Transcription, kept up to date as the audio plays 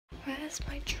Where's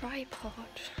my tripod?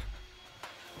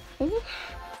 Oh,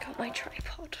 got my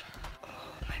tripod. Oh,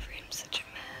 my room's such a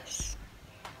mess.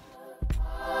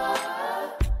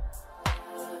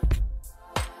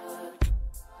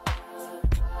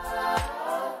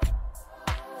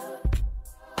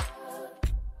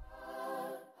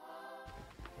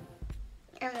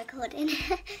 I'm recording.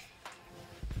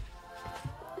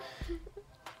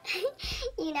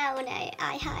 You now know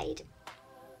I hide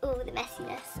all the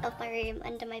messiness of my room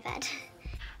under my bed.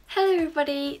 Hello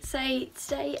everybody, so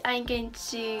today I'm going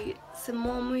to do some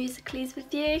more musicals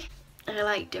with you. I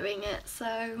like doing it,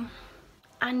 so,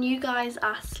 and you guys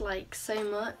asked like so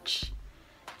much,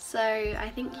 so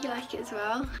I think you like it as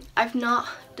well. I've not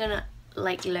done it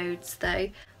like loads though.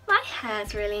 My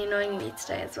hair's really annoying me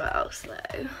today as well, so.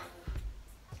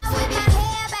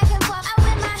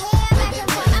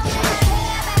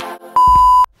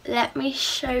 Let me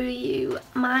show you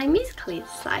my Musical.ly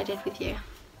that I did with you.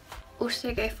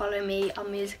 Also go follow me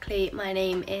on Musical.ly. My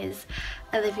name is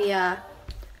Olivia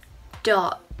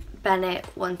Bennett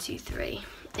 123.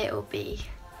 It will be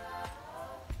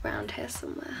around here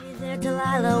somewhere. Hey there,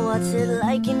 Delilah, what's it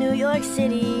like in New York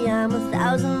City? I'm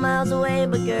 1,000 miles away,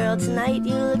 but girl, tonight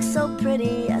you look so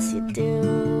pretty. Yes, you do.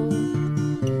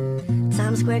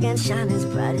 Times Square can shine as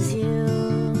bright as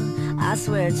you. I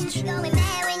swear it's true.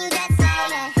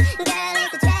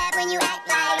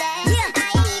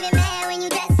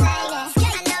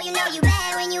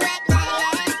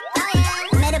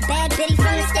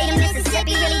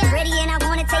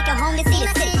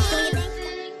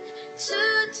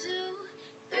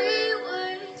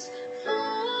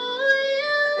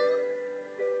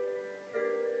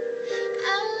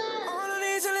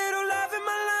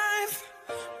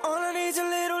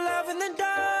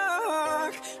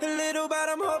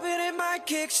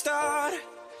 Kickstart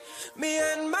me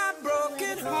and my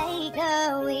broken Take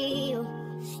a wheel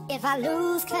if I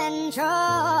lose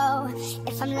control.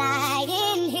 If I'm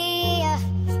lying here,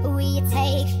 will you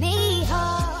take me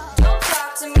home? Don't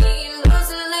talk to me, lose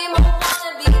a name, I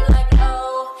wanna be like,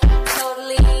 oh,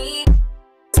 totally.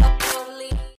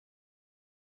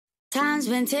 Time's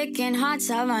been ticking, hearts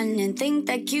are running, think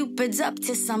that Cupid's up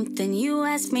to something. You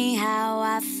ask me how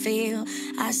I feel,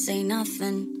 I say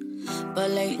nothing. But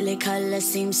lately colors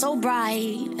seem so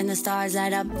bright and the stars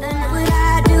light up. Then what would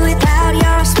I do without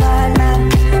your smart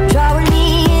mouth? Drawing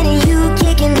me in and you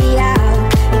kicking me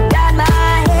out. You got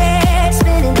my head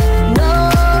spinning,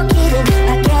 no kidding.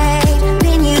 I can't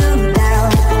pin you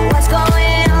down. What's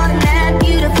going on in that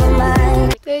beautiful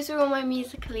mind? Those are all my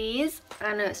Musical.lys.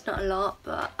 I know it's not a lot,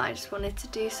 but I just wanted to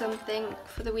do something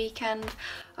for the weekend.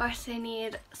 I also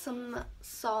need some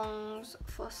songs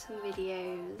for some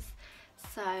videos.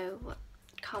 So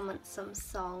comment some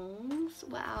songs.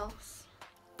 What else?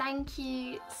 Thank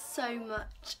you so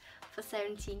much for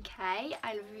 17k.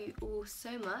 I love you all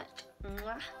so much.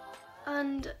 Mwah.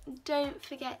 And don't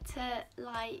forget to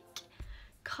like,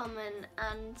 comment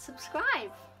and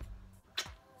subscribe.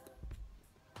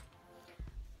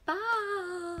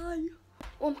 Bye.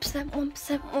 1%, 1%,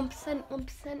 1%,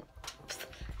 1%.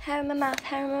 Hair in my mouth,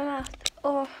 hair in my mouth.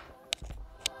 Oh.